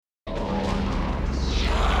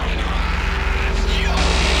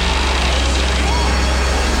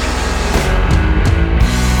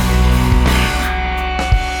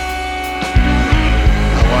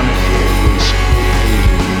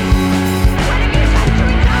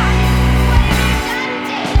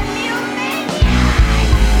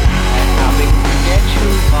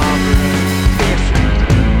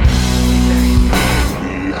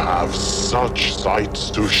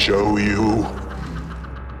sights to show you.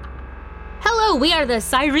 Hello, we are the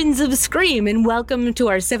Sirens of Scream, and welcome to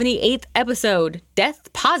our 78th episode,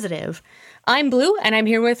 Death Positive. I'm Blue, and I'm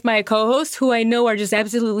here with my co-hosts, who I know are just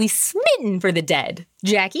absolutely smitten for the dead.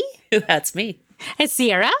 Jackie? That's me. And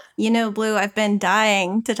Sierra? You know, Blue, I've been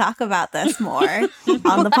dying to talk about this more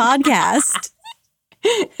on the podcast.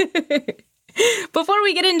 Before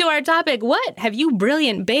we get into our topic, what have you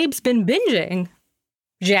brilliant babes been binging?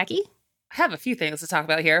 Jackie? I have a few things to talk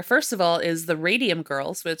about here. First of all is the Radium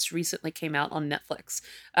Girls, which recently came out on Netflix.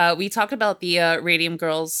 We talked about the Radium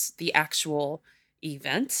Girls, the actual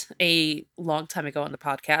event, a long time ago on the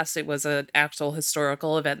podcast. It was an actual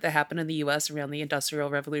historical event that happened in the U.S. around the Industrial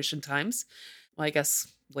Revolution times. Well, I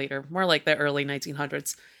guess later, more like the early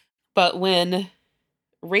 1900s. But when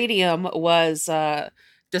radium was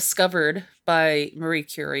discovered by Marie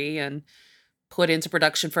Curie and put into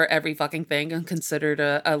production for every fucking thing and considered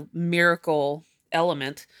a miracle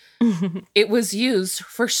element, it was used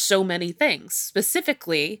for so many things.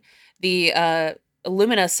 Specifically, the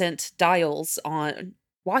luminescent dials on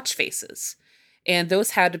watch faces. And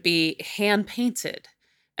those had to be hand painted,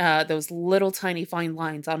 those little tiny fine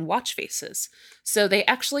lines on watch faces. So they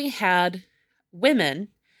actually had women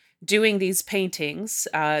doing these paintings.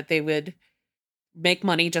 They would make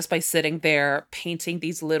money just by sitting there painting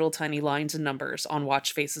these little tiny lines and numbers on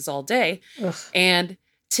watch faces all day. Ugh. And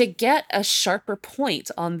to get a sharper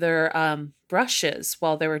point on their brushes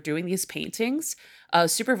while they were doing these paintings,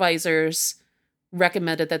 supervisors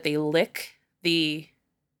recommended that they lick the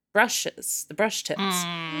brushes, the brush tips.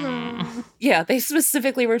 Yeah, they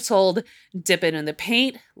specifically were told, dip it in the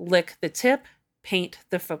paint, lick the tip, paint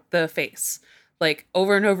the face. Like,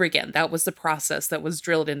 over and over again. That was the process that was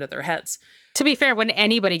drilled into their heads. To be fair, when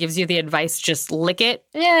anybody gives you the advice, just lick it,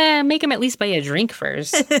 make them at least buy a drink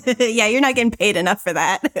first. Yeah, you're not getting paid enough for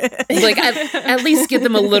that. Like, at least give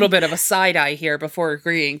them a little bit of a side eye here before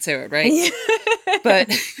agreeing to it, right?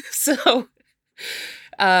 But, so,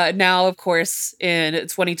 now, of course, in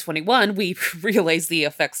 2021, we realize the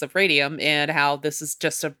effects of radium and how this is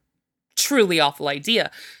just a truly awful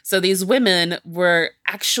idea. So these women were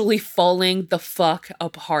actually falling the fuck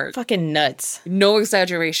apart. Fucking nuts. No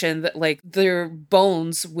exaggeration. That like their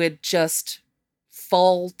bones would just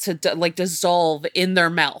fall to dissolve in their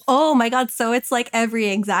mouth. Oh my God. So it's like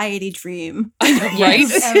every anxiety dream. Right?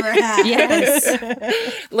 You've ever had.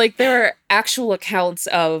 Yes. Like there are actual accounts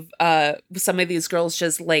of some of these girls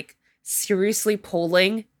just like seriously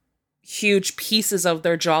pulling huge pieces of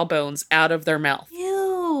their jawbones out of their mouth.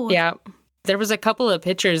 Ew. Yeah. There was a couple of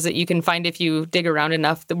pictures that you can find if you dig around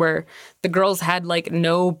enough where the girls had like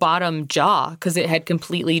no bottom jaw because it had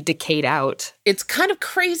completely decayed out. It's kind of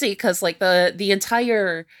crazy because like the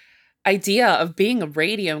entire idea of being a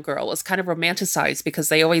radium girl was kind of romanticized because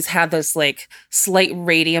they always had this like slight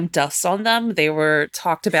radium dust on them. They were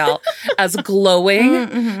talked about as glowing.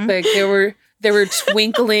 Mm-hmm. Like they were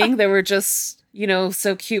twinkling. They were just, you know,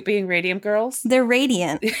 so cute being radium girls. They're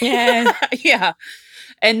radiant. Yeah. Yeah.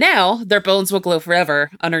 And now their bones will glow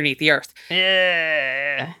forever underneath the earth.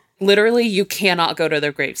 Yeah. Literally, you cannot go to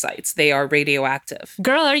their grave sites. They are radioactive.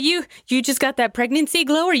 Girl, are you just got that pregnancy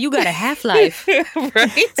glow or you got a half-life?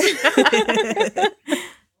 Right?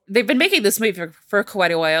 They've been making this movie for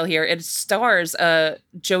quite a while here. It stars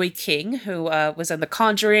Joey King, who was in the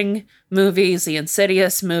Conjuring movies, the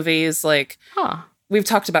Insidious movies. Like, We've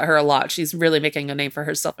talked about her a lot. She's really making a name for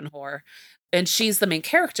herself in horror. And she's the main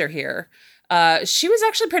character here. She was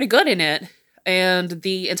actually pretty good in it. And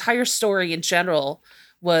the entire story in general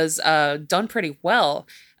was done pretty well.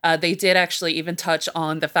 They did actually even touch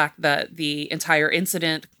on the fact that the entire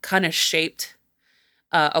incident kind of shaped,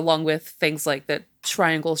 along with things like the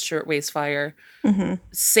Triangle Shirtwaist Fire,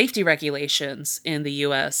 safety regulations in the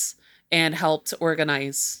U.S. and helped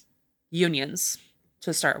organize unions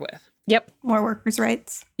to start with. Yep. More workers'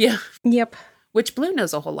 rights. Yeah. Yep. Which Blue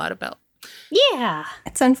knows a whole lot about. Yeah.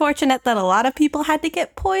 It's unfortunate that a lot of people had to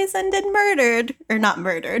get poisoned and murdered. Or not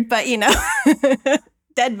murdered, but, you know,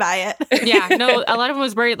 dead by it. Yeah. No, a lot of them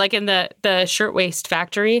was buried, like in the shirtwaist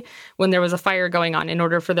factory when there was a fire going on. In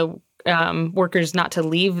order for the workers not to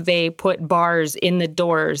leave, they put bars in the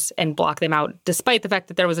doors and block them out, despite the fact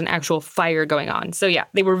that there was an actual fire going on. So, yeah,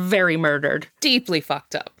 they were very murdered. Deeply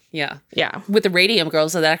fucked up. Yeah. Yeah. With the Radium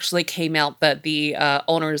Girls, it actually came out that the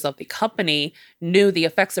owners of the company knew the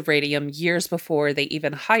effects of radium years before they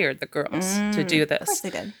even hired the girls to do this. Of course they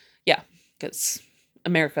did. Yeah, because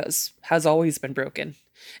America has always been broken.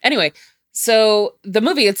 Anyway, so the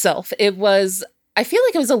movie itself, I feel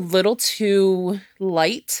like it was a little too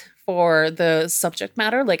light for the subject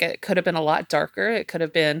matter. Like, it could have been a lot darker. It could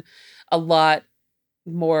have been a lot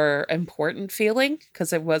more important feeling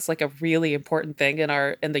because it was like a really important thing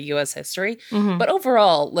in the US history. Mhm. But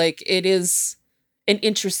overall, like it is an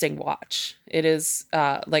interesting watch. It is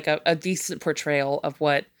like a decent portrayal of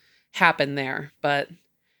what happened there, but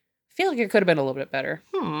I feel like it could have been a little bit better.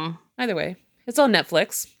 Either way, it's on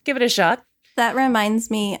Netflix. Give it a shot. That reminds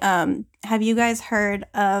me, have you guys heard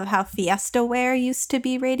of how Fiesta ware used to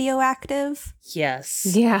be radioactive? Yes.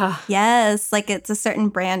 Yeah. Yes, like it's a certain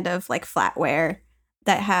brand of like flatware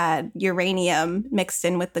that had uranium mixed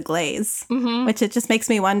in with the glaze, Mhm. which it just makes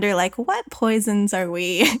me wonder, like, what poisons are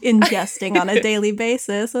we ingesting on a daily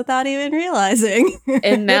basis without even realizing?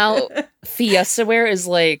 And now Fiestaware is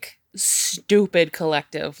like stupid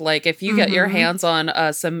collective. Like if you get your Mhm. hands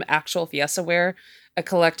on some actual Fiestaware, a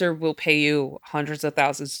collector will pay you hundreds of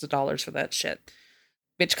thousands of dollars for that shit.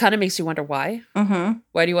 Which kind of makes you wonder why. Mm-hmm.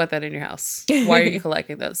 Why do you want that in your house? Why are you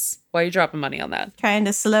collecting this? Why are you dropping money on that? Trying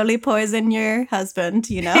to slowly poison your husband,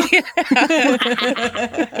 you know?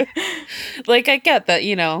 Like I get that,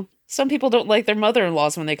 you know, some people don't like their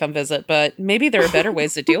mother-in-laws when they come visit, but maybe there are better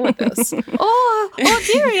ways to deal with this. Oh,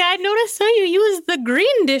 dearie, I noticed how you use the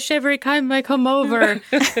green dish every time I come over.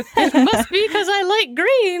 It must be because I like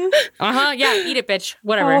green. Yeah, eat it, bitch.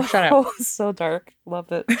 Whatever, shut up. Oh, so dark. Love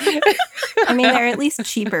it. I mean, there are at least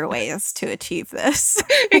cheaper ways to achieve this.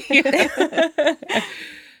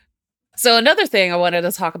 So another thing I wanted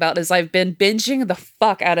to talk about is I've been binging the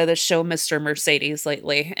fuck out of the show Mr. Mercedes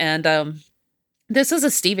lately. And this is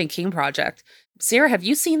a Stephen King project. Sarah, have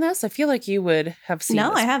you seen this? I feel like you would have seen No,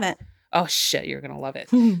 this. I haven't. Oh shit, you're gonna love it.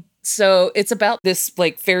 So it's about this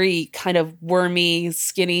like very kind of wormy,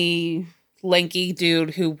 skinny, lanky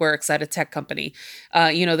dude who works at a tech company.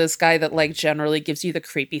 You know, this guy that like generally gives you the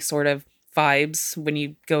creepy sort of vibes when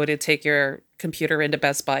you go to take your computer into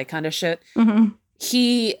Best Buy kind of shit. Mm-hmm.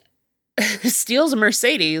 He steals a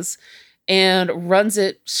Mercedes and runs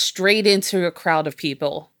it straight into a crowd of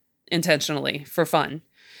people intentionally for fun.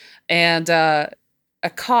 And a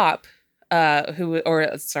cop a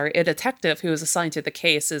detective who is assigned to the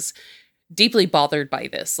case is deeply bothered by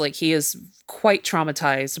this. Like he is quite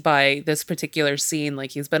traumatized by this particular scene.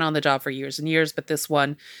 Like he's been on the job for years and years, but this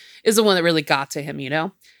one is the one that really got to him, you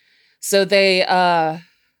know? So they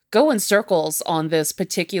go in circles on this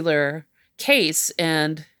particular case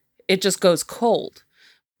and it just goes cold.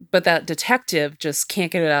 But that detective just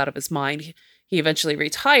can't get it out of his mind. He eventually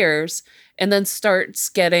retires and then starts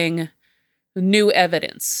getting new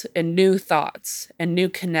evidence and new thoughts and new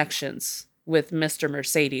connections with Mr.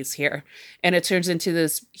 Mercedes here. And it turns into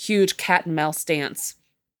this huge cat and mouse dance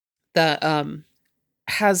that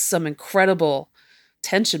has some incredible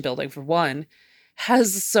tension building for one,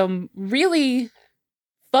 has some really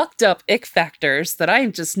fucked up ick factors that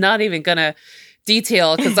I'm just not even gonna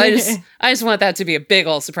detail because I just want that to be a big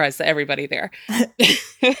old surprise to everybody there.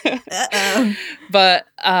 But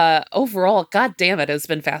overall, god damn it, has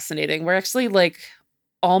been fascinating. We're actually like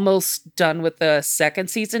almost done with the second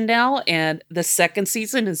season now, and the second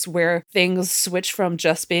season is where things switch from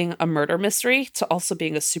just being a murder mystery to also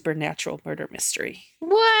being a supernatural murder mystery.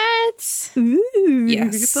 What? Ooh,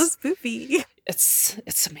 Yes. so spoopy.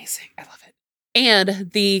 It's amazing. I love it.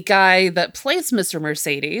 And the guy that plays Mr.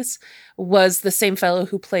 Mercedes was the same fellow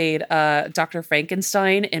who played Dr.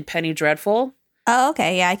 Frankenstein in Penny Dreadful. Oh,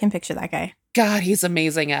 okay. Yeah, I can picture that guy. God, he's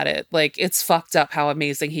amazing at it. Like, it's fucked up how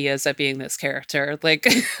amazing he is at being this character. Like,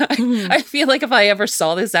 I feel like if I ever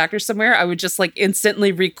saw this actor somewhere, I would just like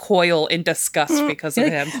instantly recoil in disgust because of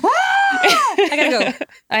him. I gotta go.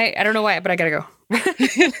 I don't know why, but I gotta go.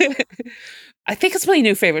 I think it's my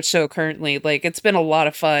new favorite show currently. Like, it's been a lot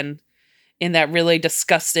of fun in that really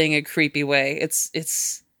disgusting and creepy way.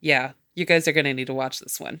 It's yeah, you guys are gonna need to watch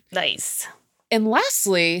this one. Nice. And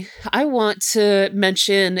lastly, I want to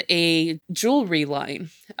mention a jewelry line,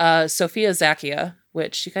 Sophia Zacchia,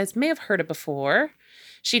 which you guys may have heard of before.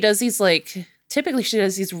 She does these typically she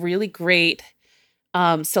does these really great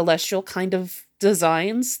celestial kind of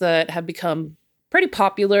designs that have become pretty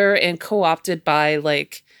popular and co-opted by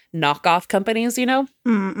like knockoff companies, you know?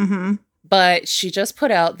 Mm-hmm. But she just put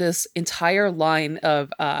out this entire line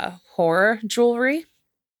of horror jewelry,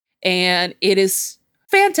 and it is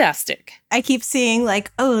fantastic. I keep seeing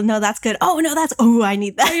like, oh no, that's good. Oh no, I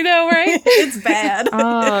need that. You know, right? It's bad.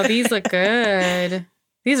 Oh, these look good.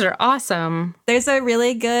 These are awesome. There's a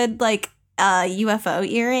really good like UFO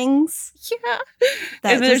earrings Yeah.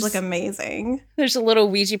 that And just look amazing. There's a little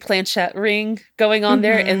Ouija planchette ring going on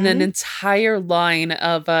there, and then an entire line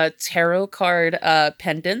of tarot card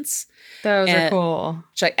pendants. Those are And- cool.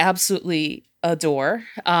 which I absolutely adore.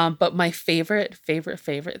 But my favorite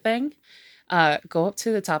thing, go up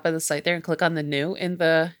to the top of the site there and click on the new in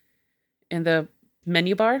the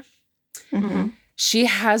menu bar. Mm-hmm. She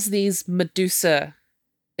has these Medusa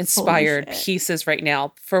inspired Holy shit. pieces right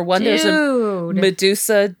now. For one, there's a Dude.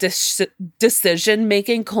 Medusa decision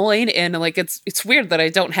making coin, and like it's weird that I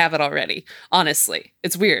don't have it already. Honestly,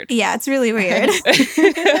 it's weird. Yeah, it's really weird.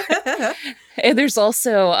 And there's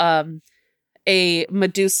also a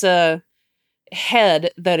Medusa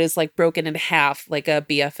head that is like broken in half, like a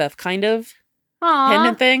BFF kind of Aw.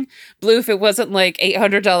 pendant thing. Blue, if it wasn't like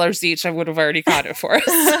 $800 each, I would have already caught it for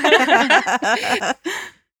us.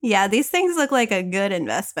 Yeah, these things look like a good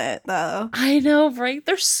investment, though. I know, right?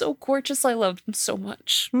 They're so gorgeous. I love them so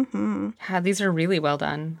much. Mm-hmm. Yeah, these are really well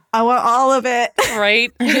done. I want all of it.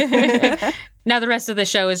 Right? Now the rest of the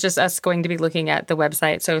show is just us going to be looking at the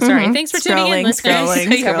website. So sorry. Mhm. Thanks for tuning in, Scrolling,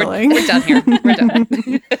 listeners. scrolling. Yeah, we're done here. We're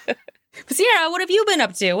done. But Sierra, what have you been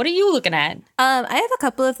up to? What are you looking at? I have a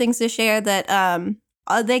couple of things to share that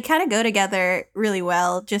they kind of go together really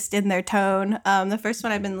well, just in their tone. The first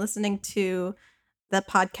one, I've been listening to the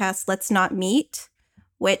podcast Let's Not Meet,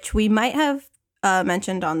 which we might have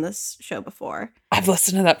mentioned on this show before. I've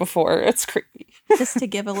listened to that before. It's creepy. Just to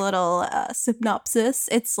give a little synopsis,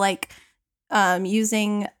 it's like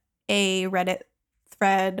using a Reddit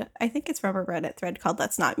thread. I think it's from a Reddit thread called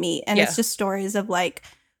Let's Not Meet. And Yeah. it's just stories of like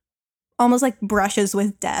almost like brushes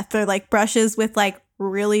with death, or like brushes with like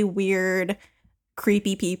really weird,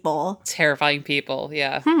 creepy people. Terrifying people.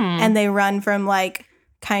 Yeah. And they run from like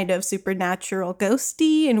kind of supernatural,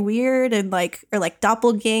 ghosty and weird, and like, or like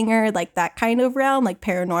doppelganger, like that kind of realm, like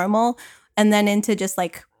paranormal, and then into just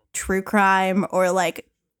like true crime, or like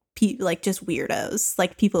like just weirdos,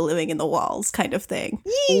 like people living in the walls kind of thing.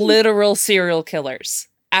 Literal serial killers.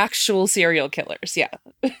 Actual serial killers. Yeah.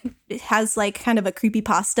 It has like kind of a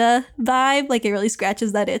creepypasta vibe, like it really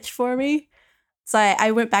scratches that itch for me. So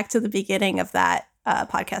I went back to the beginning of that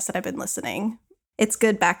podcast that I've been listening. It's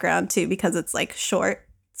good background too, because it's like short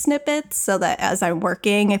snippets, so that as I'm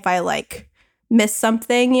working, if I like miss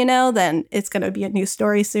something, you know, then it's going to be a new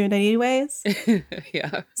story soon anyways.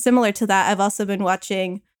 Yeah. Similar to that, I've also been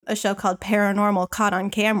watching a show called Paranormal Caught on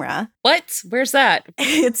Camera. What? Where's that?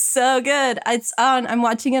 It's so good. I'm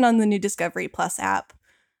watching it on the new Discovery Plus app.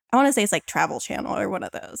 I want to say it's like Travel Channel or one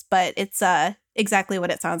of those, but it's exactly what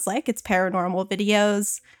it sounds like. It's paranormal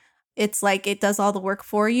videos. It's like it does all the work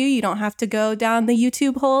for you. You don't have to go down the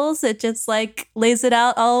YouTube holes. It just like lays it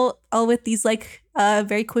out all with these like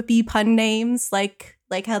very quippy pun names, like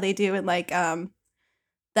how they do in like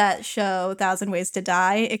that show 1,000 Ways to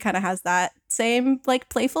Die. It kind of has that same like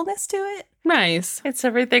playfulness to it. Nice. It's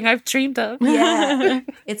everything I've dreamed of. Yeah.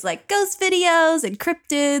 It's like ghost videos and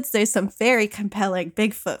cryptids. There's some very compelling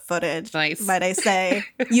Bigfoot footage, Nice. might I say.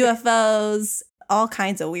 UFOs, all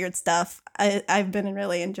kinds of weird stuff. I've been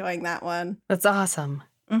really enjoying that one. That's awesome.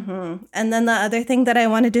 Mm-hmm. And then the other thing that I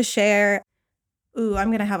wanted to share, I'm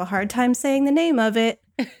going to have a hard time saying the name of it.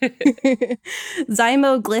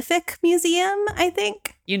 Zymoglyphic Museum, I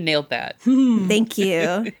think. You nailed that. Thank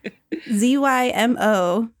you.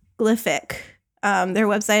 ZYMO Glyphic. Their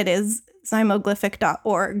website is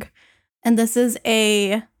zymoglyphic.org. And this is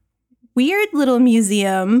a weird little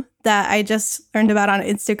museum that I just learned about on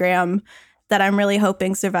Instagram that I'm really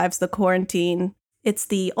hoping survives the quarantine. It's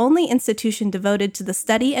the only institution devoted to the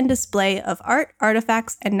study and display of art,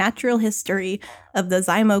 artifacts, and natural history of the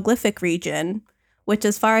Zymoglyphic region, which,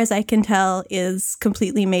 as far as I can tell, is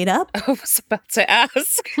completely made up. I was about to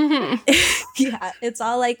ask. Yeah, it's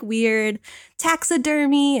all like weird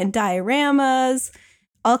taxidermy and dioramas,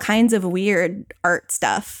 all kinds of weird art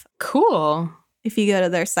stuff. Cool. If you go to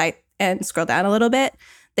their site and scroll down a little bit,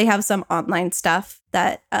 they have some online stuff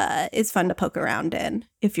that is fun to poke around in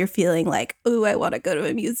if you're feeling like, ooh, I want to go to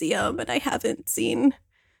a museum and I haven't seen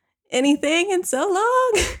anything in so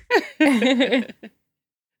long.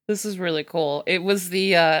 This is really cool. It was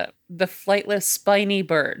the flightless spiny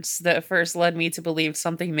birds that first led me to believe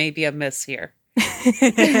something may be amiss here.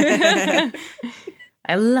 I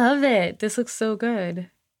love it. This looks so good.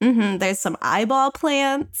 There's some eyeball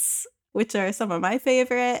plants, which are some of my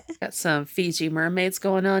favorite. Got some Fiji mermaids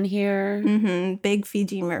going on here. Big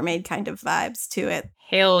Fiji mermaid kind of vibes to it.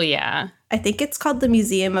 Hell yeah. I think it's called the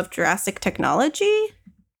Museum of Jurassic Technology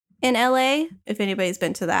in LA. If anybody's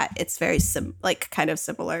been to that, it's very kind of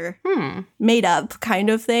similar, made up kind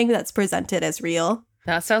of thing that's presented as real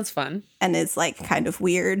That sounds fun. and is like kind of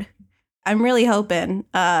weird. I'm really hoping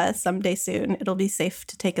someday soon it'll be safe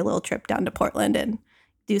to take a little trip down to Portland and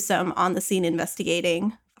do some on the scene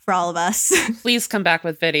investigating for all of us. Please come back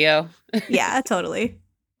with video. Yeah, totally.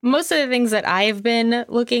 Most of the things that I've been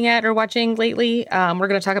looking at or watching lately, we're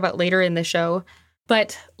going to talk about later in the show.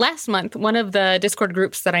 But last month, one of the Discord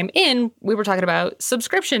groups that I'm in, we were talking about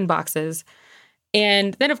subscription boxes.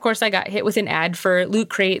 And then, of course, I got hit with an ad for Loot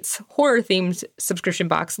Crate's horror-themed subscription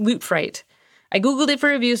box, Loot Fright. I Googled it for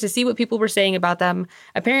reviews to see what people were saying about them.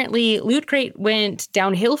 Apparently, Loot Crate went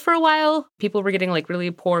downhill for a while. People were getting like really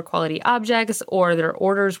poor quality objects, or their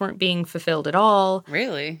orders weren't being fulfilled at all.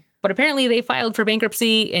 Really? But apparently they filed for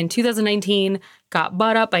bankruptcy in 2019, got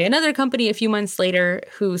bought up by another company a few months later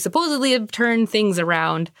who supposedly have turned things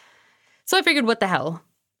around. So I figured, what the hell?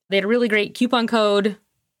 They had a really great coupon code,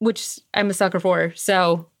 which I'm a sucker for,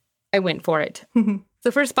 so I went for it.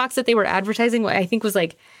 The first box that they were advertising, I think, was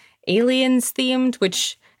like Aliens themed,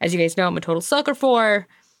 which, as you guys know, I'm a total sucker for.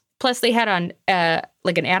 Plus, they had on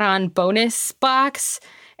like an add-on bonus box,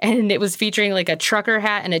 and it was featuring like a trucker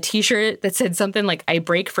hat and a t-shirt that said something like "I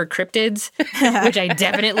break for cryptids," which I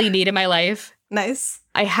definitely need in my life. Nice.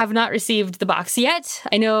 I have not received the box yet.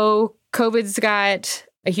 I know COVID's got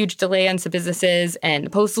a huge delay on some businesses, and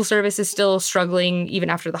the Postal Service is still struggling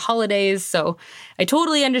even after the holidays. So I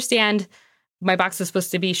totally understand. My box was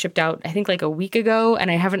supposed to be shipped out, I think, like a week ago,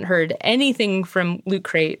 and I haven't heard anything from Loot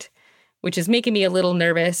Crate, which is making me a little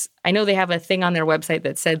nervous. I know they have a thing on their website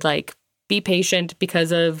that said, like, be patient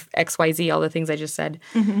because of XYZ, all the things I just said.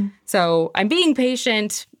 Mm-hmm. So I'm being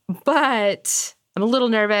patient, but I'm a little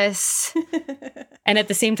nervous. And at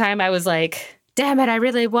the same time, I was like, damn it,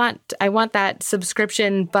 I want that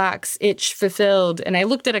subscription box itch fulfilled. And I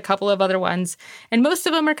looked at a couple of other ones, and most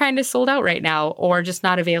of them are kind of sold out right now or just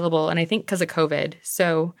not available. And I think because of COVID.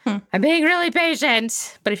 So I'm being really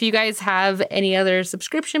patient. But if you guys have any other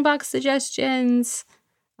subscription box suggestions,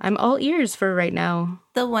 I'm all ears for right now.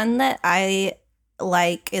 The one that I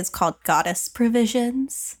like is called Goddess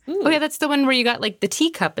Provisions. Oh, yeah, that's the one where you got like the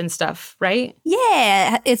teacup and stuff, right?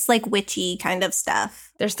 Yeah, it's like witchy kind of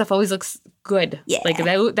stuff. Their stuff always looks good. Yeah. Like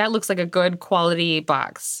that looks like a good quality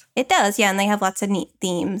box. It does, yeah, and they have lots of neat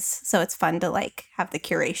themes, so it's fun to like have the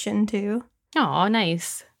curation too. Oh,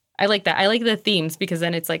 nice. I like that. I like the themes because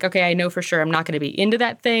then it's like, okay, I know for sure I'm not going to be into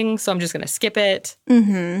that thing, so I'm just going to skip it.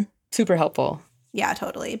 Mm-hmm. Super helpful. Yeah,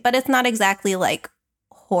 totally. But it's not exactly like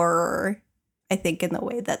horror, I think, in the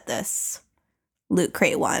way that this Loot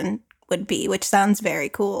Crate one would be, which sounds very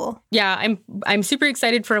cool. Yeah, I'm super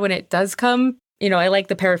excited for when it does come. You know, I like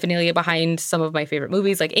the paraphernalia behind some of my favorite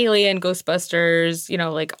movies like Alien, Ghostbusters, you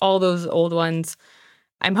know, like all those old ones.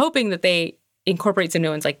 I'm hoping that they incorporate some new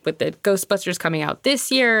ones, like with the Ghostbusters coming out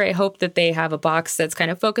this year. I hope that they have a box that's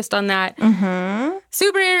kind of focused on that. Mm-hmm.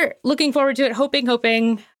 Super looking forward to it,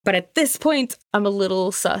 hoping. But at this point, I'm a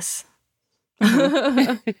little sus.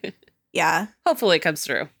 Yeah. Hopefully it comes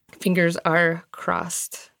through. Fingers are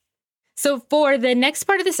crossed. So for the next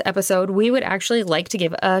part of this episode, we would actually like to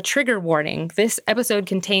give a trigger warning. This episode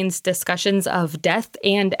contains discussions of death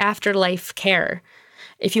and afterlife care.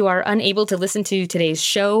 If you are unable to listen to today's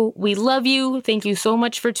show, we love you. Thank you so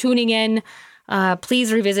much for tuning in.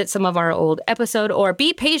 Please revisit some of our old episode, or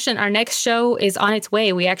be patient. Our next show is on its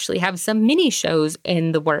way. We actually have some mini shows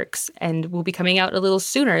in the works, and will be coming out a little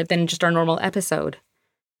sooner than just our normal episode.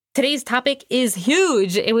 Today's topic is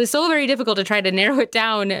huge. It was so very difficult to try to narrow it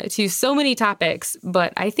down to so many topics,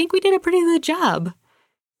 but I think we did a pretty good job.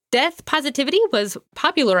 Death positivity was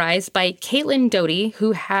popularized by Caitlin Doughty,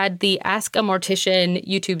 who had the Ask a Mortician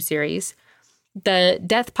YouTube series. The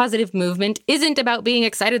death positive movement isn't about being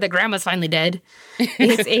excited that grandma's finally dead.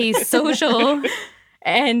 It's a social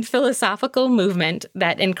and philosophical movement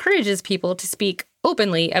that encourages people to speak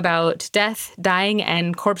openly about death, dying,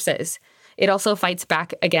 and corpses. It also fights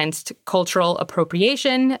back against cultural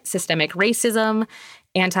appropriation, systemic racism,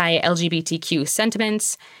 anti-LGBTQ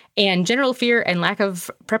sentiments, and general fear and lack of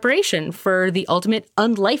preparation for the ultimate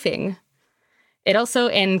unlifing. It also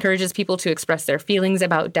encourages people to express their feelings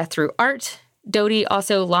about death through art. Doughty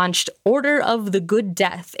also launched Order of the Good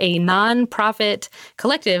Death, a non-profit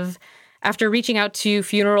collective, after reaching out to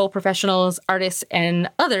funeral professionals, artists, and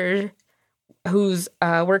others whose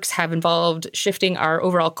works have involved shifting our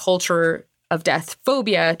overall culture of death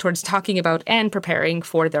phobia towards talking about and preparing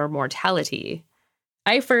for their mortality.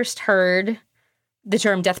 I first heard the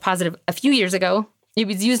term death positive a few years ago. It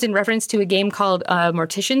was used in reference to a game called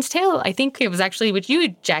Mortician's Tale. I think it was actually with you,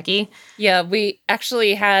 Jackie. Yeah, we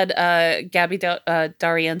actually had Gabby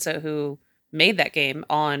D'Arienzo, who made that game,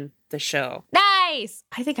 on the show. Nice!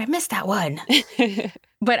 I think I missed that one.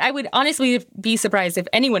 But I would honestly be surprised if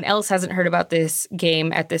anyone else hasn't heard about this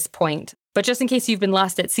game at this point. But just in case you've been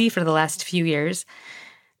lost at sea for the last few years,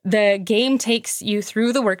 the game takes you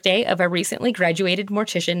through the workday of a recently graduated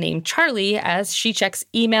mortician named Charlie as she checks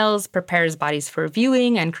emails, prepares bodies for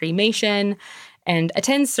viewing and cremation, and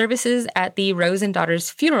attends services at the Rose and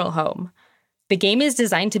Daughters funeral home. The game is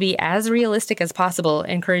designed to be as realistic as possible,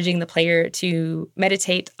 encouraging the player to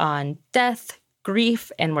meditate on death,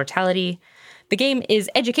 grief, and mortality. The game is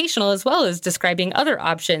educational as well as describing other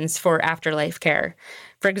options for afterlife care.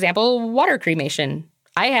 For example, water cremation.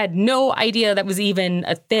 I had no idea that was even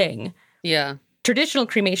a thing. Yeah. Traditional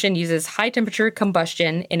cremation uses high-temperature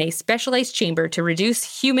combustion in a specialized chamber to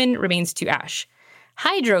reduce human remains to ash.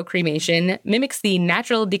 Hydrocremation mimics the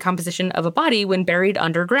natural decomposition of a body when buried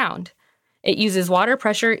underground. It uses water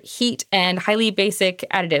pressure, heat, and highly basic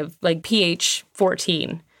additive like pH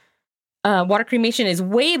 14. Water cremation is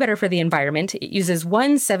way better for the environment. It uses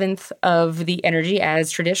 1/7 of the energy as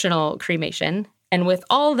traditional cremation. And with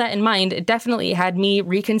all that in mind, it definitely had me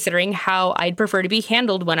reconsidering how I'd prefer to be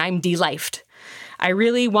handled when I'm de-lifed. I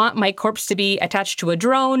really want my corpse to be attached to a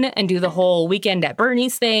drone and do the whole Weekend at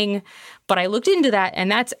Bernie's thing. But I looked into that,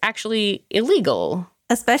 and that's actually illegal.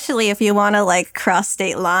 Especially if you want to like cross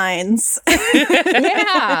state lines.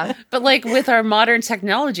 Yeah. But like with our modern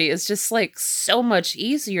technology, it's just like so much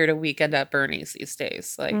easier to Weekend at Bernie's these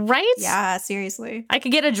days. Like, Right? Yeah, seriously. I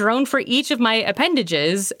could get a drone for each of my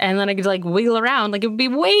appendages, and then I could like wiggle around. Like it would be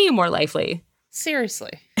way more lively.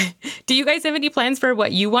 seriously. Do you guys have any plans for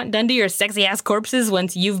what you want done to your sexy ass corpses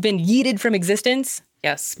once you've been yeeted from existence?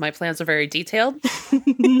 Yes, my plans are very detailed.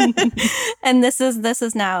 And this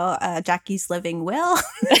is now Jackie's living will.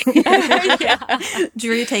 Yeah.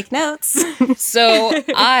 Drew, take notes. So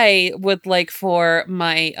I would like for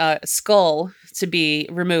my skull to be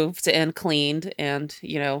removed and cleaned and,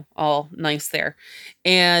 you know, all nice there.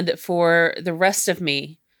 And for the rest of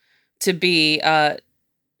me to be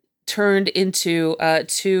turned into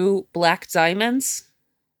 2 black diamonds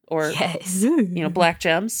or, Yes. you know, black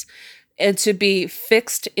gems, and to be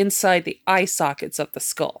fixed inside the eye sockets of the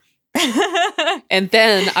skull. And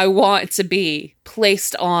then I want it to be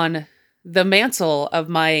placed on the mantle of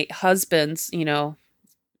my husband's, you know,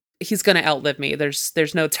 he's going to outlive me.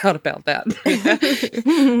 There's no doubt about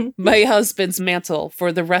that. My husband's mantle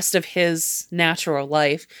for the rest of his natural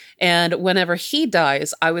life. And whenever he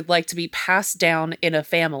dies, I would like to be passed down in a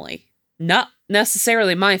family. Not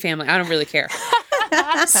necessarily my family. I don't really care.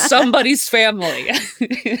 Somebody's family.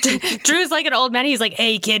 Drew's like an old man. He's like,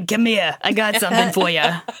 hey, kid, come here. I got something for you.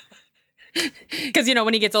 Because, you know,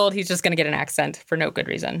 when he gets old, he's just going to get an accent for no good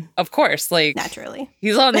reason. Of course, like, Naturally.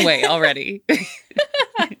 he's on the way already.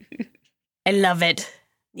 I love it.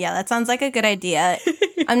 Yeah, that sounds like a good idea.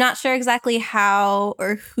 I'm not sure exactly how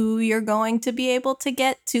or who you're going to be able to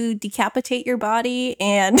get to decapitate your body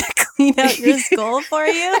and clean out your skull for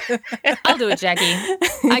you. I'll do it, Jackie.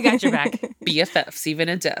 I got your back. BFFs, even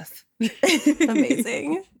in death.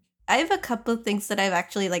 Amazing. I have a couple of things that I've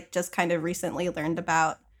actually like just kind of recently learned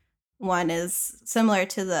about. One is similar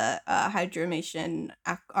to the hydromation,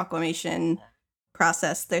 aquamation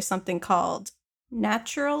process. There's something called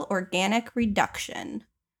natural organic reduction,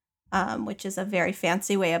 which is a very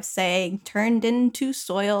fancy way of saying turned into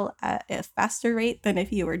soil at a faster rate than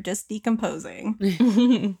if you were just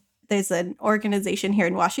decomposing. There's an organization here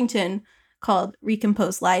in Washington called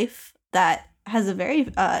Recompose Life that has a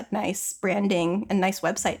very nice branding and nice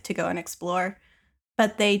website to go and explore.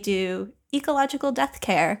 But they do ecological death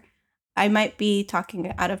care. I might be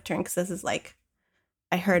talking out of turn because this is like,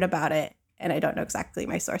 I heard about it and I don't know exactly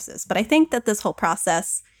my sources. But I think that this whole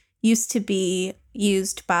process used to be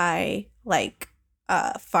used by like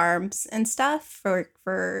farms and stuff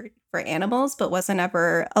for animals, but wasn't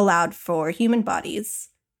ever allowed for human bodies,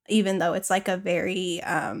 even though it's like a very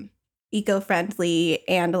eco-friendly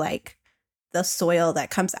and like the soil that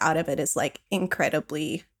comes out of it is like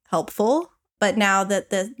incredibly helpful. But now that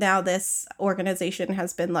this organization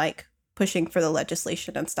has been like pushing for the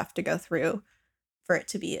legislation and stuff to go through for it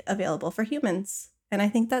to be available for humans. And I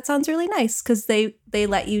think that sounds really nice because they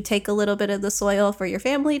let you take a little bit of the soil for your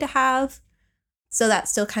family to have. So that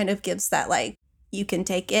still kind of gives that like you can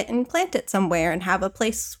take it and plant it somewhere and have a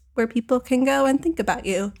place where people can go and think about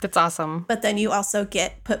you. That's awesome. But then you also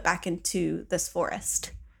get put back into this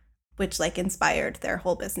forest, which like inspired their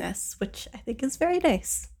whole business, which I think is very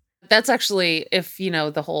nice. That's actually, if, you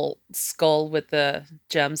know, the whole skull with the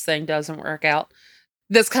gems thing doesn't work out,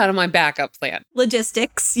 that's kind of my backup plan.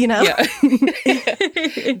 Logistics, you know? Yeah.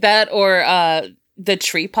 That or the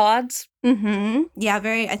tree pods. Mm-hmm. Yeah,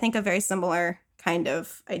 I think a very similar kind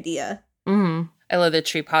of idea. Mm. I love the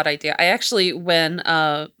tree pod idea. I actually, when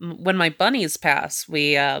my bunnies pass,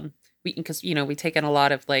 we because, you know, we take in a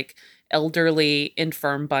lot of like elderly,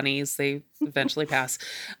 infirm bunnies. They eventually pass.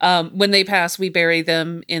 When they pass, we bury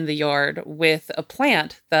them in the yard with a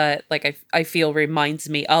plant that like I feel reminds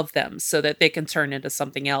me of them so that they can turn into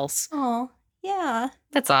something else. Oh, yeah.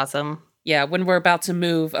 That's awesome. Yeah, when we're about to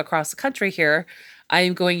move across the country here, I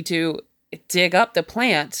am going to dig up the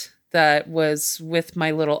plant that was with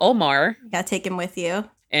my little Omar, You gotta take him with you.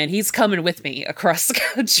 and he's coming with me across the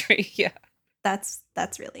country. Yeah. That's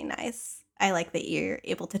really nice. I like that you're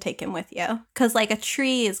able to take him with you. Because, like, a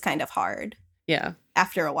tree is kind of hard. Yeah.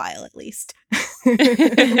 After a while, at least.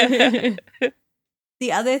 The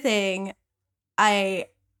other thing, I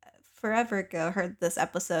forever ago heard this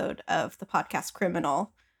episode of the podcast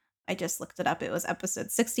Criminal. I just looked it up. It was episode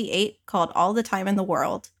 68 called All the Time in the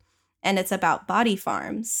World. And it's about body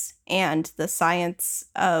farms and the science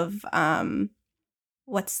of,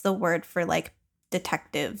 what's the word for, like,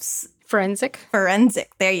 detectives? Forensic.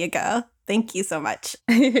 Forensic. There you go. Thank you so much.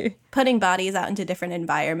 Putting bodies out into different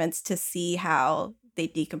environments to see how they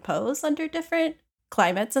decompose under different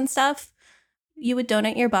climates and stuff. You would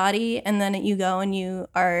donate your body, and then you go and you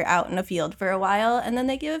are out in a field for a while, and then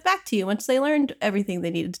they give it back to you once they learned everything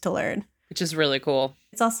they needed to learn. Which is really cool.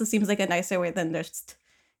 It also seems like a nicer way than just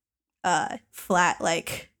flat,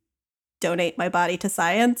 like, donate my body to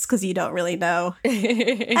science, because you don't really know.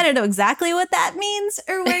 I don't know exactly what that means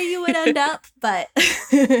or where you would end up, but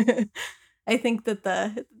I think that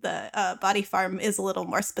the body farm is a little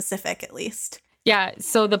more specific, at least. Yeah,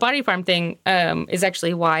 so the body farm thing is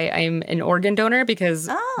actually why I'm an organ donor, because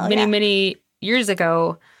many years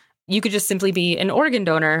ago, you could just simply be an organ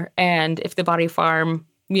donor. And if the body farm,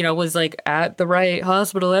 was like at the right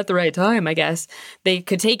hospital at the right time, I guess, they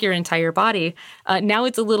could take your entire body. Now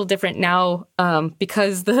it's a little different now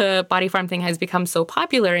because the body farm thing has become so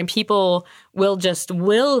popular and people will just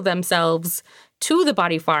will themselves to the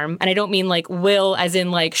body farm. And I don't mean like will as in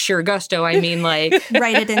like sure gusto. I mean like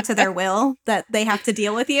write it into their will that they have to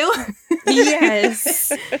deal with you.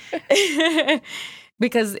 Yes.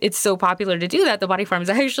 Because it's so popular to do that, the body farm is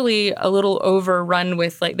actually a little overrun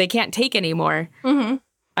with like they can't take anymore. Mm-hmm.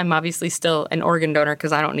 I'm obviously still an organ donor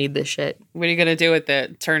because I don't need this shit. What are you going to do with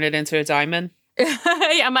it? Turn it into a diamond? Yeah,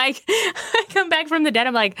 I come back from the dead.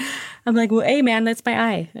 I'm like, well, hey, man, that's my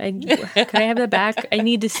eye. Can I have that back? I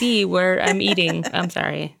need to see where I'm eating. I'm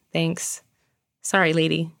sorry. Thanks. Sorry,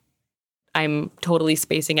 lady. I'm totally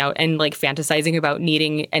spacing out and like fantasizing about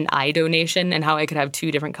needing an eye donation and how I could have 2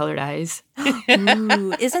 different colored eyes.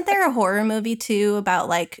 Ooh, isn't there a horror movie too about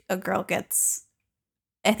like a girl gets,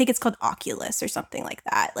 I think it's called Oculus or something like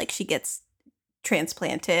that. Like she gets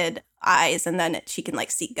transplanted eyes and then she can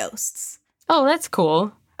like see ghosts. Oh, that's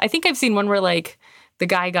cool. I think I've seen one where like the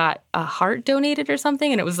guy got a heart donated or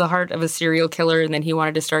something and it was the heart of a serial killer and then he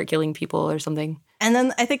wanted to start killing people or something. And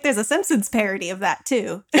then I think there's a Simpsons parody of that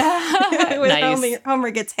too. With Nice.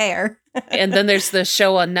 Homer gets hair. And then there's the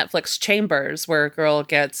show on Netflix, Chambers, where a girl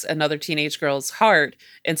gets another teenage girl's heart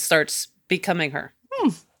and starts becoming her.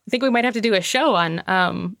 I think we might have to do a show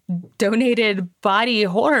on donated body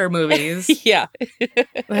horror movies. Yeah.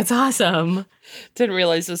 That's awesome. Didn't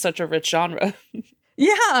realize it was such a rich genre.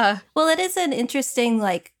 Yeah. Well, it is an interesting,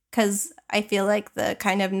 like, because I feel like the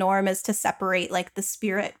kind of norm is to separate, like, the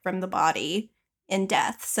spirit from the body in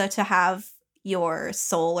death. So to have your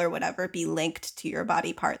soul or whatever be linked to your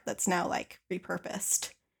body part that's now, like, repurposed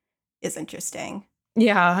is interesting.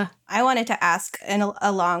 Yeah. I wanted to ask, and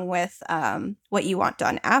along with what you want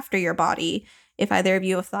done after your body, if either of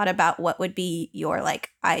you have thought about what would be your, like,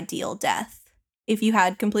 ideal death. If you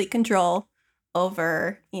had complete control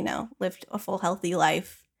over, lived a full healthy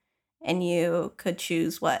life and you could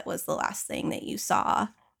choose what was the last thing that you saw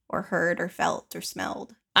or heard or felt or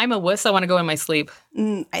smelled. I'm a wuss. I want to go in my sleep.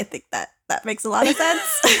 I think that makes a lot of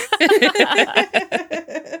sense.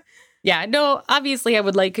 Yeah, no, obviously I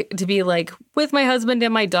would like to be like with my husband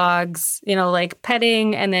and my dogs, like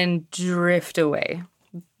petting and then drift away.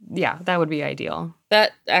 Yeah, that would be ideal.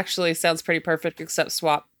 That actually sounds pretty perfect, except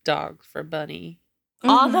swap dog for bunny.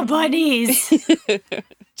 All the bunnies.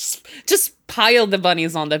 just pile the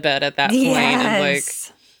bunnies on the bed at that point and like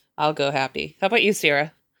Yes. I'll go happy. How about you,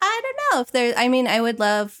 Sierra? I don't know if there, I would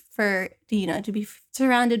love for, to be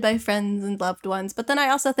surrounded by friends and loved ones. But then I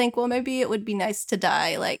also think, well, maybe it would be nice to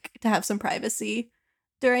die, like to have some privacy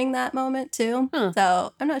during that moment too. Huh.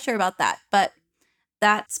 So I'm not sure about that. But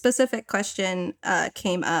that specific question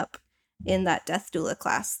came up in that death doula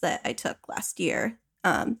class that I took last year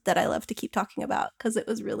that I love to keep talking about because it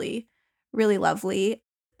was really, really lovely.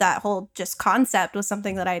 That whole just concept was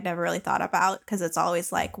something that I'd never really thought about because it's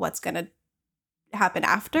always like, what's going to happen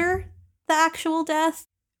after the actual death.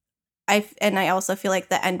 I also feel like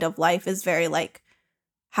the end of life is very like,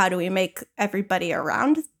 how do we make everybody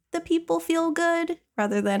around the people feel good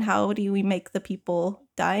rather than how do we make the people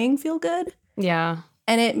dying feel good? Yeah.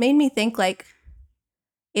 And it made me think like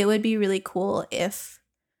it would be really cool if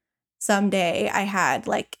someday I had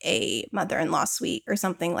like a mother-in-law suite or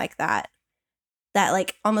something like that that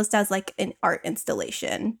like almost as like an art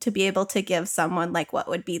installation to be able to give someone like what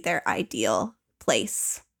would be their ideal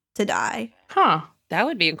place to die. Huh. That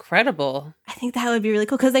would be incredible. I think that would be really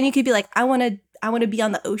cool because then you could be like, I want to be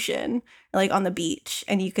on the ocean, like on the beach,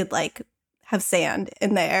 and you could like have sand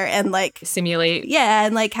in there and like Simulate. yeah,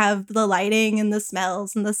 and like have the lighting and the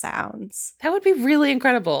smells and the sounds. That would be really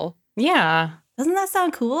incredible. Yeah. Doesn't that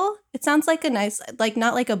sound cool? It sounds like a nice, like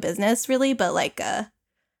not like a business really, but like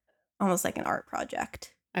almost like an art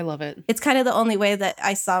project. I love it. It's kind of the only way that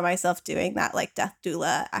I saw myself doing that, like death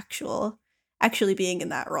doula, actually being in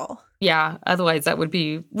that role. Yeah. Otherwise, that would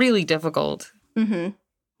be really difficult. Mm-hmm.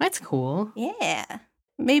 That's cool. Yeah.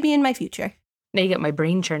 Maybe in my future. Now you get my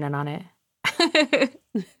brain churning on it.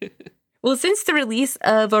 Well, since the release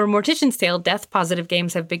of Our Mortician's Tale, death-positive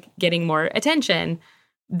games have been getting more attention.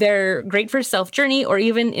 They're great for self-journey or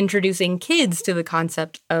even introducing kids to the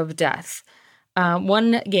concept of death.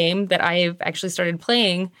 One game that I've actually started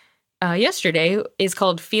playing yesterday is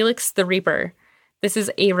called Felix the Reaper. This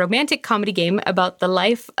is a romantic comedy game about the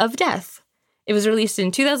life of death. It was released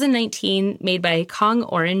in 2019, made by Kong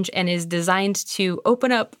Orange, and is designed to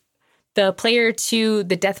open up the player to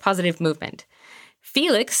the death-positive movement.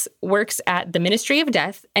 Felix works at the Ministry of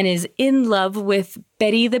Death and is in love with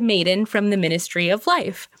Betty the Maiden from the Ministry of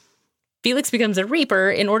Life. Felix becomes a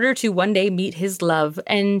Reaper in order to one day meet his love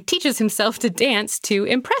and teaches himself to dance to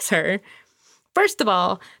impress her. First of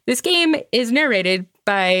all, this game is narrated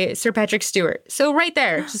by Sir Patrick Stewart. So right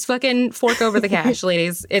there, just fucking fork over the cash,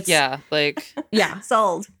 ladies. It's Yeah, like yeah.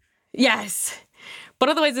 Sold. Yes. But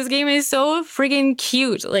otherwise, this game is so friggin'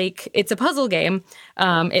 cute. Like, it's a puzzle game.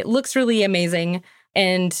 It looks really amazing.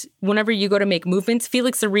 And whenever you go to make movements,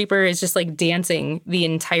 Felix the Reaper is just like dancing the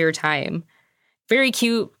entire time. Very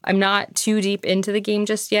cute. I'm not too deep into the game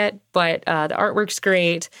just yet, but the artwork's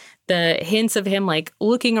great. The hints of him like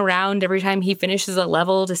looking around every time he finishes a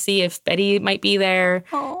level to see if Betty might be there.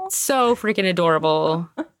 Aww. So freaking adorable.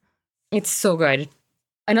 It's so good.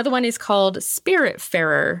 Another one is called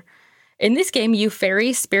Spiritfarer. In this game, you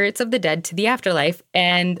ferry spirits of the dead to the afterlife,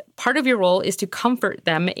 and part of your role is to comfort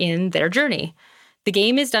them in their journey. The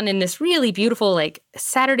game is done in this really beautiful, like,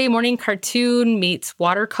 Saturday morning cartoon meets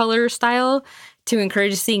watercolor style to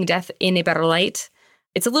encourage seeing death in a better light.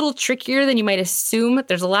 It's a little trickier than you might assume.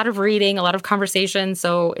 There's a lot of reading, a lot of conversation,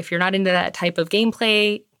 so if you're not into that type of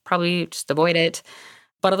gameplay, probably just avoid it.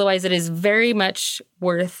 But otherwise, it is very much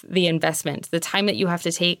worth the investment, the time that you have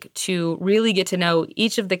to take to really get to know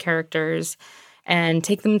each of the characters and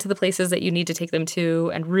take them to the places that you need to take them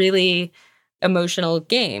to, and really emotional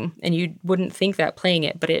game. And you wouldn't think that playing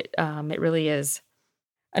it, but it really is.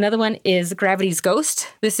 Another one is Gravity's Ghost.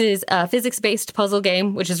 This is a physics-based puzzle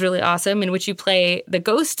game, which is really awesome, in which you play the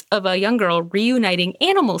ghost of a young girl reuniting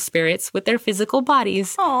animal spirits with their physical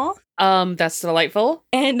bodies. Aww. That's delightful.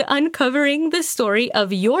 And uncovering the story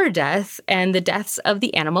of your death and the deaths of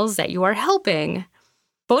the animals that you are helping.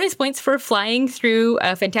 Bonus points for flying through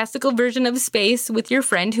a fantastical version of space with your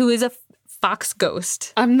friend who is a fox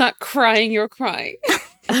ghost. I'm not crying, you're crying.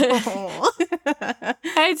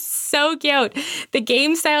 It's so cute. The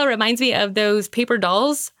game style reminds me of those paper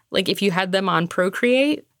dolls, like if you had them on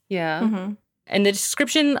Procreate. Yeah. Mm-hmm. And the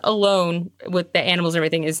description alone with the animals and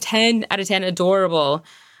everything is 10 out of 10 adorable.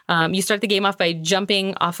 You start the game off by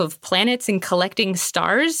jumping off of planets and collecting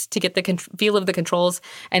stars to get the feel of the controls,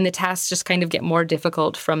 and the tasks just kind of get more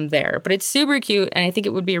difficult from there. But it's super cute, and I think it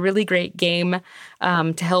would be a really great game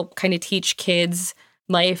to help kind of teach kids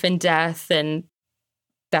life and death and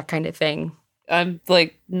that kind of thing. I'm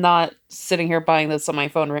like not sitting here buying this on my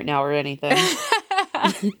phone right now or anything.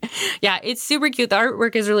 Yeah, it's super cute. The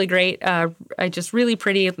artwork is really great. Just really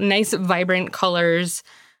pretty, nice, vibrant colors.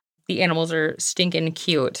 The animals are stinking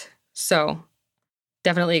cute. So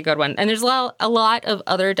definitely a good one. And there's a lot of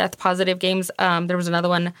other death-positive games. There was another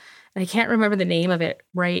one, and I can't remember the name of it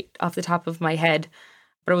right off the top of my head,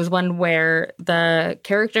 but it was one where the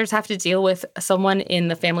characters have to deal with someone in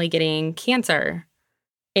the family getting cancer.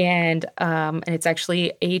 And it's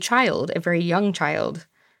actually a child, a very young child.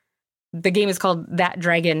 The game is called That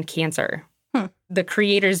Dragon Cancer. The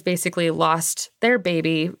creators basically lost their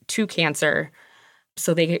baby to cancer.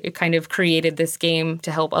 So they kind of created this game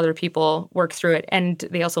to help other people work through it. And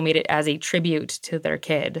they also made it as a tribute to their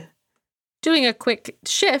kid. Doing a quick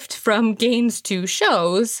shift from games to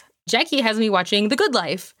shows, Jackie has me watching The Good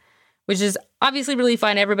Life, which is obviously really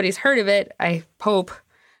fun. Everybody's heard of it, I hope.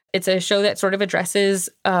 It's a show that sort of addresses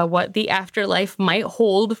what the afterlife might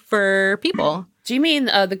hold for people. Do you mean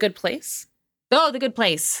The Good Place? Oh, The Good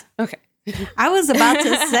Place. Okay. I was about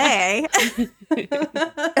to say.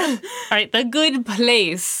 All right, The Good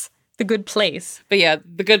Place. The Good Place. But yeah,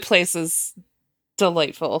 The Good Place is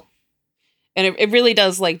delightful. And it really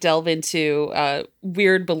does like delve into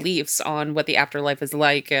weird beliefs on what the afterlife is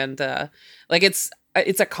like, and like it's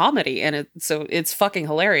a comedy, and so it's fucking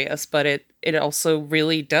hilarious, but it also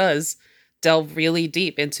really does delve really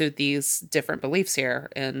deep into these different beliefs here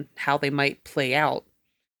and how they might play out,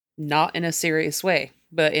 not in a serious way,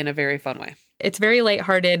 but in a very fun way. It's very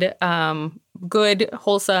lighthearted, good,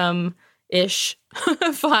 wholesome-ish,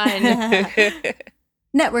 fun.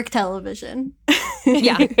 Network television.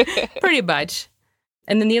 Yeah, pretty much.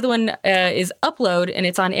 And then the other one is Upload, and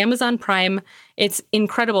it's on Amazon Prime. It's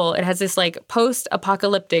incredible. It has this like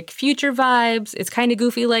post-apocalyptic future vibes. It's kind of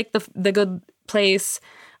goofy like the Good Place.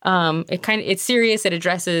 It's serious. It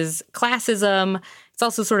addresses classism. It's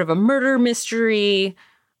also sort of a murder mystery.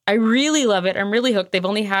 I really love it. I'm really hooked. They've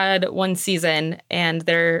only had one season, and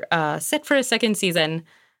they're set for a second season.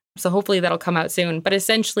 So hopefully that'll come out soon. But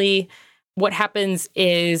essentially, what happens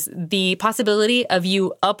is the possibility of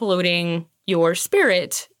you uploading your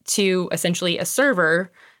spirit to essentially a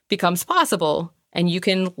server becomes possible, and you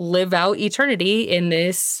can live out eternity in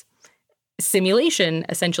this simulation,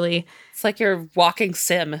 essentially. It's like your walking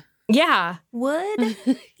sim. Yeah. Would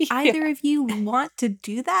either of you want to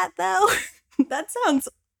do that, though? That sounds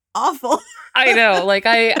awful. I know. Like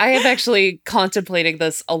I have actually contemplating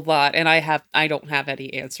this a lot, and I don't have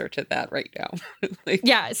any answer to that right now.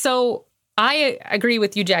 Yeah. So I agree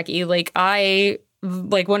with you, Jackie. Like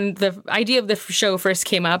when the idea of the show first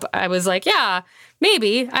came up, I was like, yeah,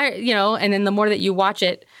 maybe. And then the more that you watch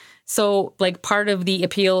it, so like part of the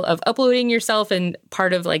appeal of uploading yourself and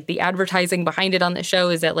part of like the advertising behind it on the show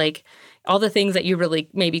is that like all the things that you really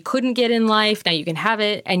maybe couldn't get in life, now you can have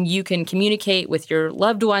it, and you can communicate with your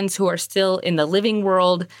loved ones who are still in the living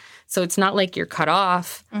world. So it's not like you're cut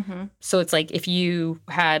off. Mm-hmm. So it's like if you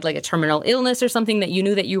had like a terminal illness or something that you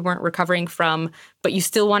knew that you weren't recovering from, but you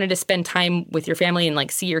still wanted to spend time with your family and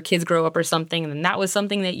like see your kids grow up or something, then that was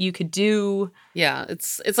something that you could do. Yeah,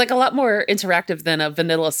 it's like a lot more interactive than a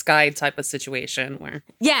Vanilla Sky type of situation where...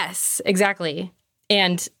 Yes, exactly.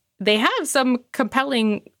 And they have some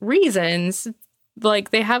compelling reasons.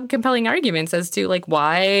 Like they have compelling arguments as to like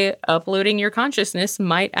why uploading your consciousness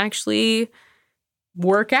might actually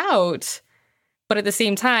work out. But at the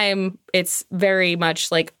same time, it's very much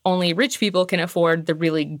like only rich people can afford the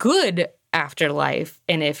really good afterlife.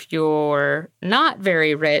 And if you're not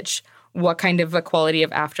very rich, what kind of a quality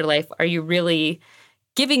of afterlife are you really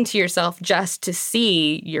giving to yourself just to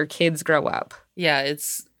see your kids grow up? Yeah,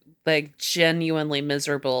 it's like genuinely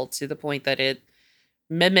miserable to the point that it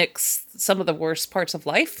mimics some of the worst parts of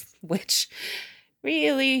life, which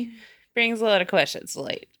really brings a lot of questions to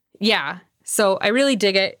light. Yeah. So I really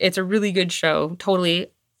dig it. It's a really good show. Totally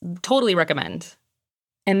recommend.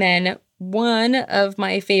 And then one of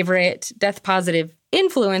my favorite death positive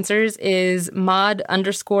influencers is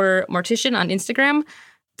mod_mortician on Instagram.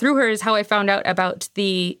 Through her is how I found out about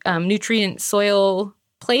the nutrient soil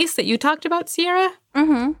place that you talked about, Sierra.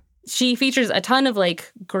 Mm-hmm. She features a ton of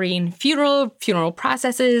like green funeral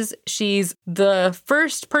processes. She's the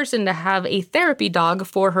first person to have a therapy dog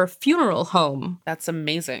for her funeral home. That's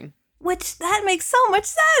amazing. Which that makes so much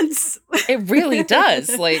sense. It really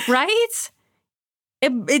does. Like, right?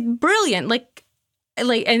 It brilliant. Like,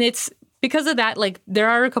 and it's because of that. Like, there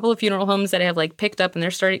are a couple of funeral homes that have like picked up, and they're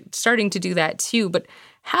starting to do that too. But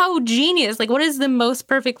how genius! Like, what is the most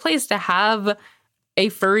perfect place to have a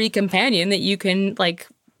furry companion that you can like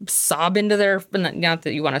sob into their, not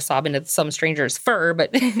that you want to sob into some stranger's fur,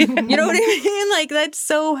 but you know what I mean? Like, that's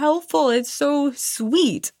so helpful. It's so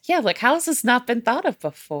sweet. Yeah, like, how has this not been thought of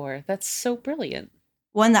before? That's so brilliant.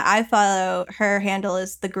 One that I follow, her handle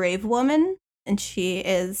is The Grave Woman, and she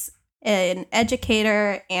is an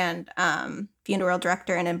educator and funeral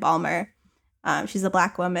director and embalmer. She's a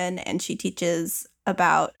Black woman, and she teaches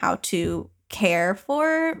about how to care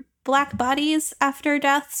for Black bodies after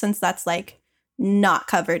death, since that's like not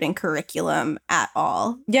covered in curriculum at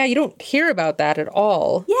all. Yeah, you don't hear about that at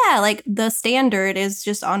all. Yeah, like the standard is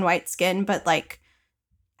just on white skin, but like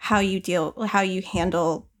how you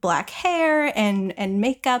handle Black hair and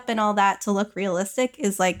makeup and all that to look realistic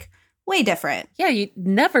is like way different. Yeah, you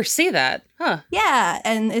never see that, huh? Yeah,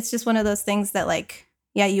 and it's just one of those things that like,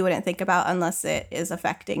 yeah, you wouldn't think about unless it is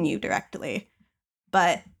affecting you directly.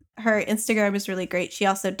 But her Instagram is really great. She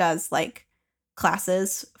also does like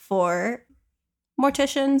classes for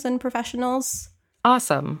morticians and professionals.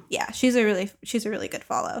 Awesome. Yeah, she's a really good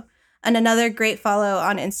follow. And another great follow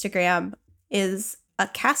on Instagram is a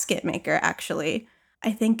casket maker, actually.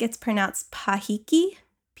 I think it's pronounced Pahiki,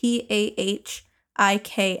 Phiki.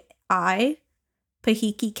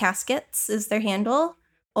 Pahiki Caskets is their handle.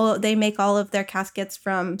 they make all of their caskets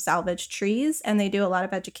from salvaged trees, and they do a lot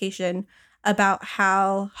of education about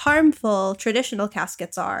how harmful traditional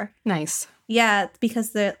caskets are. Nice. Yeah,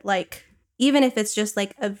 because they're like, even if it's just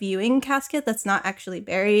like a viewing casket that's not actually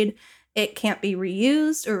buried, it can't be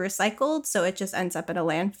reused or recycled, so it just ends up in a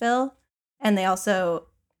landfill. And they also,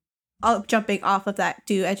 jumping off of that,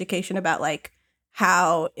 do education about like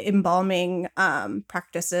how embalming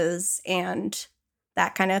practices and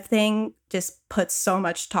that kind of thing just puts so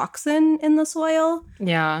much toxin in the soil.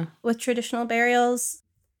 Yeah. With traditional burials.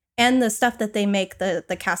 And the stuff that they make,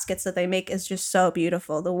 the caskets that they make is just so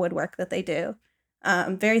beautiful, the woodwork that they do.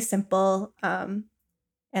 Very simple and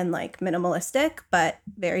like minimalistic, but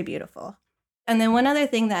very beautiful. And then one other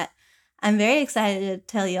thing that I'm very excited to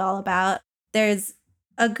tell you all about, there's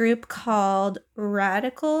a group called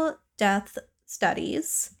Radical Death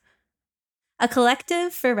Studies. A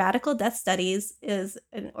collective for radical death studies is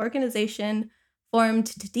an organization formed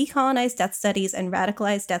to decolonize death studies and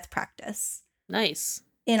radicalize death practice. Nice.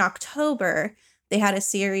 In October, they had a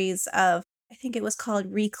series of, I think it was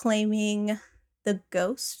called Reclaiming the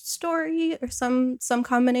Ghost Story or some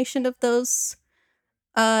combination of those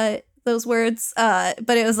words.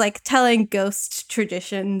 But it was like telling ghost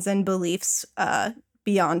traditions and beliefs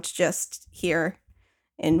beyond just here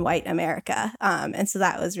in white America. And so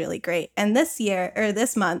that was really great. And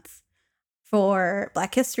this month, for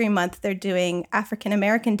Black History Month, they're doing African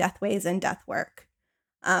American deathways and death work.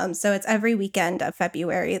 So it's every weekend of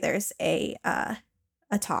February. There's a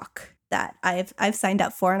talk that I've signed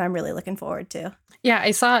up for, and I'm really looking forward to. Yeah,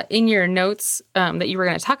 I saw in your notes that you were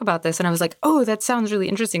going to talk about this, and I was like, oh, that sounds really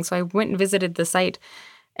interesting. So I went and visited the site,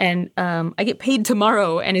 and I get paid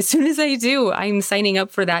tomorrow. And as soon as I do, I'm signing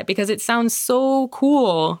up for that because it sounds so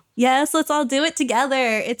cool. Yes, let's all do it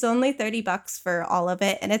together. It's only $30 for all of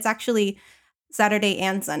it, and it's actually Saturday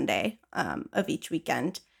and Sunday of each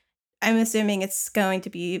weekend. I'm assuming it's going to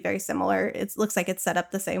be very similar. It looks like it's set up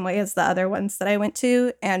the same way as the other ones that I went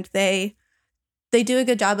to, and they do a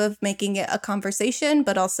good job of making it a conversation,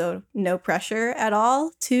 but also no pressure at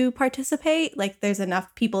all to participate. Like, there's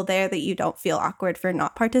enough people there that you don't feel awkward for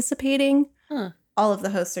not participating. Huh. All of the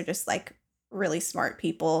hosts are just like really smart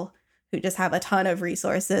people who just have a ton of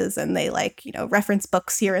resources, and they like, reference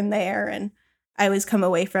books here and there. And I always come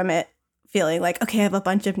away from it feeling like, okay, I have a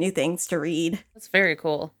bunch of new things to read. That's very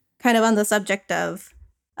cool. Kind of on the subject of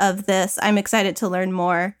this, I'm excited to learn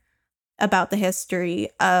more about the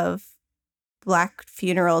history of Black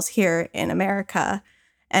funerals here in America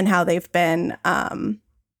and how they've been, not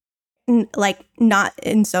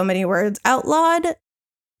in so many words, outlawed,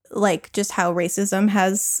 like just how racism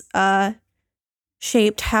has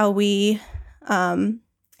shaped how we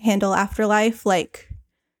handle afterlife, like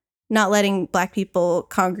not letting Black people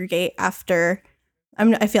congregate after.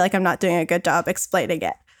 I feel like I'm not doing a good job explaining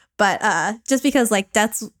it. But just because like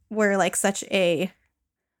deaths were like such a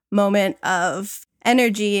moment of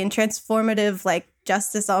energy and transformative like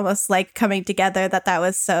justice, almost like coming together, that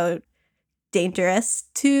was so dangerous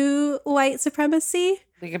to white supremacy.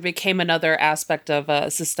 Like it became another aspect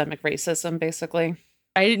of systemic racism, basically.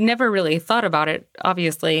 I never really thought about it,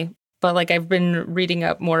 obviously, but like I've been reading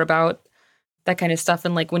up more about that kind of stuff.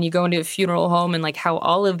 And like when you go into a funeral home and like how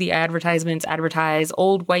all of the advertisements advertise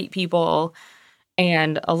old white people,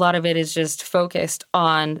 and a lot of it is just focused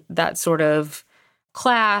on that sort of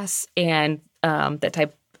class and that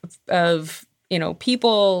type of,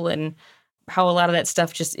 people, and how a lot of that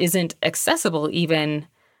stuff just isn't accessible even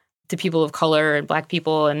to people of color and Black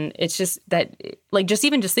people. And it's just that, like, just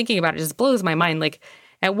thinking about it just blows my mind. Like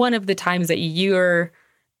at one of the times that you're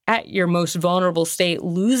at your most vulnerable state,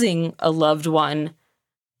 losing a loved one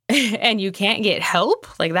and you can't get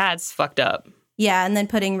help, like that's fucked up. Yeah, and then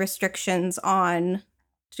putting restrictions on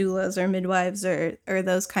doulas or midwives or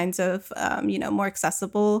those kinds of, more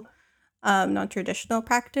accessible, non-traditional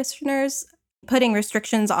practitioners. Putting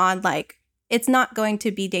restrictions on, like, it's not going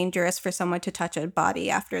to be dangerous for someone to touch a body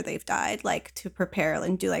after they've died, like, to prepare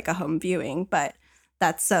and do, like, a home viewing. But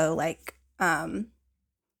that's so, like, kind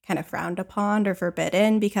of frowned upon or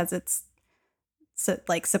forbidden because it's,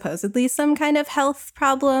 supposedly some kind of health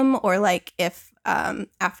problem, or, like, if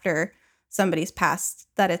after somebody's passed,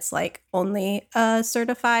 that it's like only a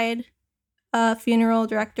certified funeral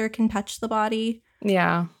director can touch the body.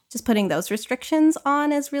 Yeah. Just putting those restrictions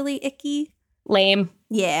on is really icky. Lame.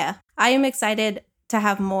 Yeah. I am excited to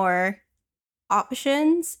have more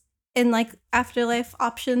options in like afterlife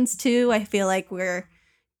options too. I feel like we're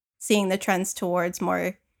seeing the trends towards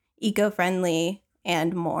more eco-friendly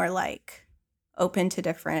and more like open to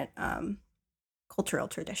different cultural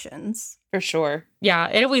traditions. For sure. Yeah,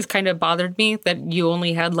 it always kind of bothered me that you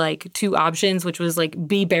only had like two options, which was like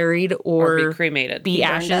be buried or be cremated. be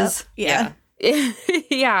ashes. Yeah.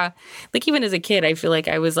 Yeah. Like even as a kid, I feel like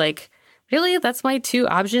I was like, really? That's my two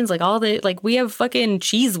options? Like all the, like we have fucking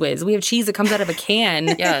Cheese Whiz. We have cheese that comes out of a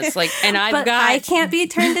can. Yeah, it's like, And I've But got. I can't be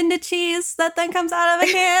turned into cheese that then comes out of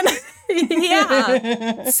a can.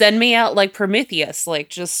 Yeah. send me out like Prometheus, like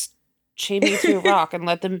just chain me to a rock and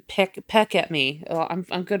let them peck at me. Oh,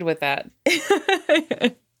 I'm good with that.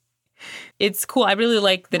 It's cool. I really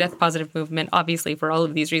like the death positive movement, obviously, for all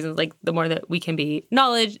of these reasons. Like the more that we can be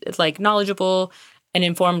knowledgeable and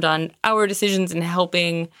informed on our decisions and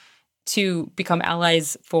helping to become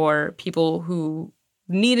allies for people who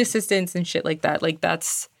need assistance and shit like that. Like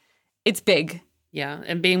it's big. Yeah,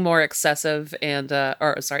 and being more accessible and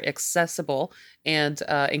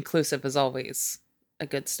inclusive is always a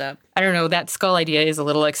good step. I don't know. That skull idea is a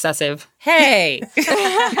little excessive. Hey!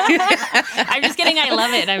 I'm just kidding. I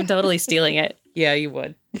love it. And I'm totally stealing it. Yeah, you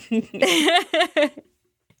would.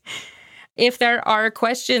 If there are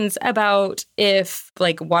questions about if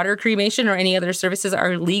like water cremation or any other services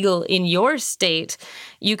are legal in your state,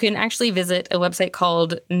 you can actually visit a website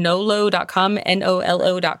called nolo.com,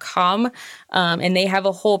 NOLO.com. And they have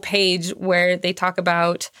a whole page where they talk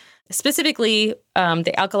about specifically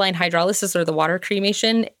the alkaline hydrolysis or the water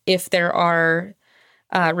cremation, if there are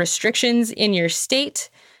restrictions in your state.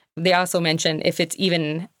 They also mention if it's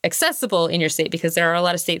even accessible in your state, because there are a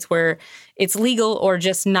lot of states where it's legal or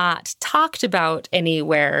just not talked about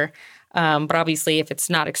anywhere. But obviously, if it's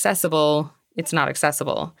not accessible, it's not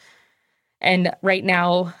accessible. And right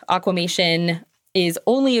now, Aquamation is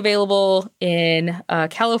only available in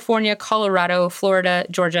California, Colorado, Florida,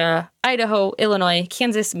 Georgia, Idaho, Illinois,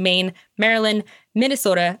 Kansas, Maine, Maryland,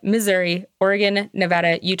 Minnesota, Missouri, Oregon,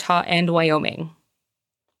 Nevada, Utah, and Wyoming.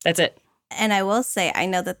 That's it. And I will say, I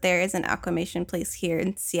know that there is an Aquamation place here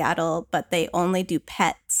in Seattle, but they only do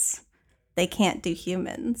pets. They can't do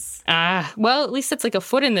humans. Well, at least it's like a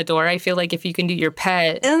foot in the door. I feel like if you can do your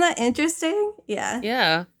pet, Isn't that interesting? Yeah.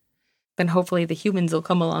 Yeah. then hopefully the humans will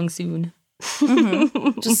come along soon.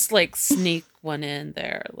 Just like sneak one in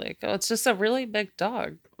there. Like, oh, it's just a really big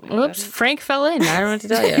dog. Like, Oops, Frank fell in. I don't know what to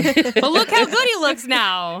tell you. But look how good he looks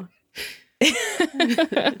now.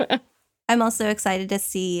 I'm also excited to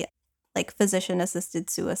see like physician-assisted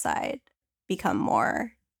suicide become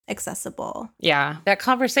more accessible. Yeah. that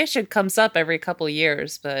conversation comes up every couple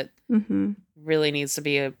years, but Mm-hmm. really needs to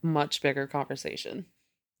be a much bigger conversation.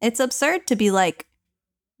 It's absurd to be like,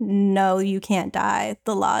 no, you can't die.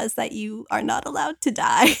 The law is that you are not allowed to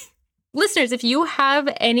die. Listeners, if you have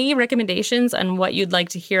any recommendations on what you'd like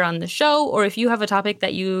to hear on the show, or if you have a topic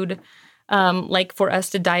that you'd like for us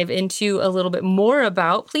to dive into a little bit more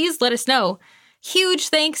about, please let us know. Huge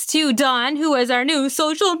thanks to Dawn, who is our new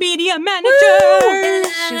social media manager.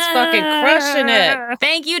 She's fucking crushing it.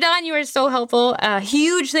 Thank you, Dawn. You are so helpful.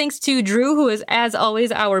 Huge thanks to Drew, who is, as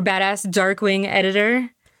always, our badass Darkwing editor.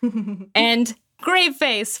 And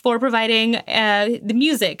Graveface for providing the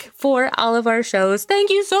music for all of our shows. Thank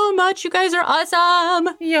you so much. You guys are awesome.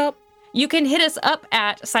 Yep. You can hit us up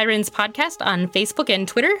at Sirens Podcast on Facebook and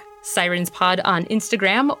Twitter, Sirens Pod on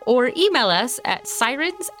Instagram, or email us at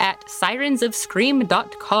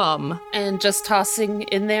sirens@sirensofscream.com. And just tossing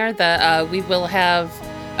in there that we will have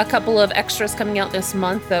a couple of extras coming out this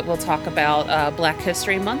month that will talk about Black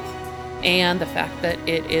History Month and the fact that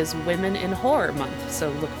it is Women in Horror Month. So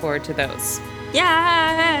look forward to those.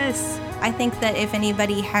 Yes! I think that if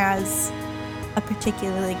anybody has a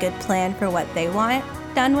particularly good plan for what they want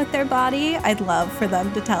done with their body, I'd love for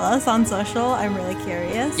them to tell us on social. I'm really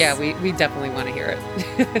curious. Yeah, we definitely want to hear it.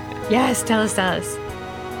 Yes, tell us.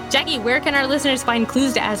 Jackie, where can our listeners find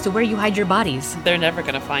clues as to where you hide your bodies? They're never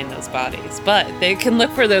going to find those bodies, but they can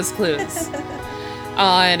look for those clues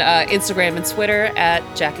on Instagram and Twitter at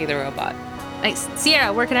Jackie the Robot. Nice.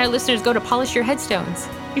 Sierra, where can our listeners go to polish your headstones?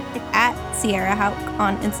 At Sierra Hauk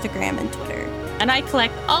on Instagram and Twitter. And I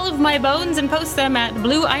collect all of my bones and post them at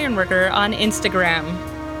Blue Ironworker on Instagram.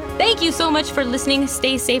 Thank you so much for listening.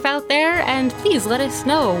 Stay safe out there, and please let us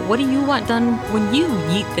know, what do you want done when you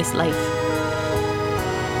yeet this life?